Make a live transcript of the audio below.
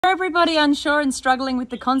everybody unsure and struggling with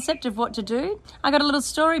the concept of what to do, I got a little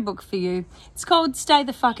storybook for you. It's called Stay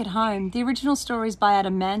the Fuck at Home. The original story is by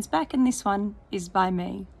Adam Mansbach and this one is by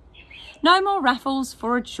me. No more raffles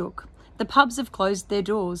for a chook. The pubs have closed their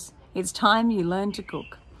doors. It's time you learn to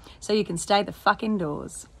cook so you can stay the fuck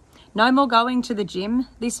indoors. No more going to the gym.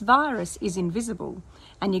 This virus is invisible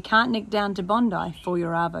and you can't nick down to Bondi for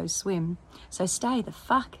your Arvo swim. So stay the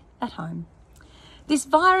fuck at home. This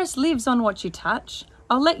virus lives on what you touch.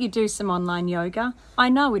 I'll let you do some online yoga. I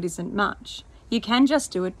know it isn't much. You can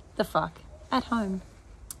just do it the fuck at home.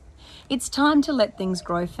 It's time to let things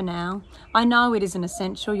grow for now. I know it isn't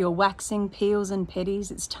essential. You're waxing peels and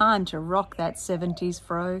petties. It's time to rock that 70s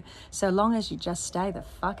fro, so long as you just stay the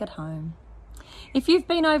fuck at home. If you've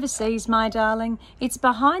been overseas, my darling, it's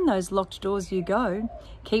behind those locked doors you go.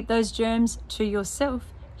 Keep those germs to yourself.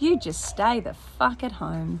 You just stay the fuck at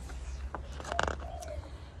home.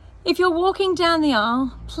 If you're walking down the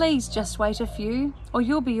aisle, please just wait a few, or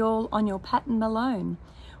you'll be all on your Pat and Malone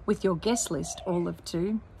with your guest list all of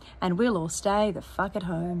two, and we'll all stay the fuck at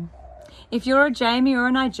home. If you're a Jamie or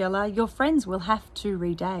a Nigella, your friends will have to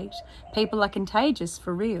redate. People are contagious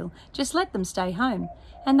for real. Just let them stay home,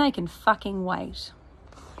 and they can fucking wait.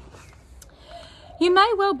 You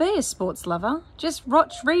may well be a sports lover. Just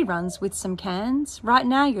watch reruns with some cans. Right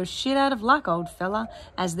now you're shit out of luck, old fella,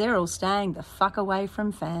 as they're all staying the fuck away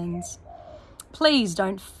from fans. Please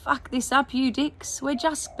don't fuck this up, you dicks. We're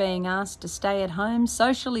just being asked to stay at home,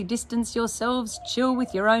 socially distance yourselves, chill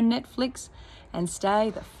with your own Netflix, and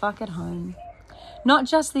stay the fuck at home. Not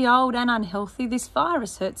just the old and unhealthy, this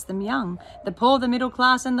virus hurts them young. The poor, the middle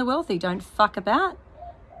class and the wealthy don't fuck about.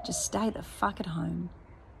 Just stay the fuck at home.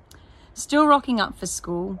 Still rocking up for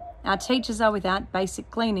school. Our teachers are without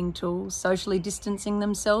basic cleaning tools, socially distancing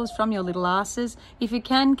themselves from your little asses. If you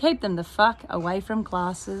can, keep them the fuck away from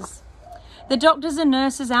classes. The doctors and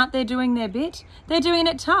nurses out there doing their bit, they're doing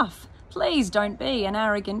it tough. Please don't be an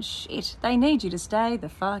arrogant shit. They need you to stay the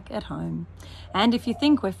fuck at home. And if you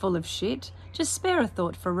think we're full of shit, just spare a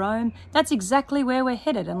thought for Rome. That's exactly where we're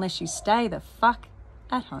headed unless you stay the fuck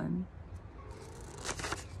at home.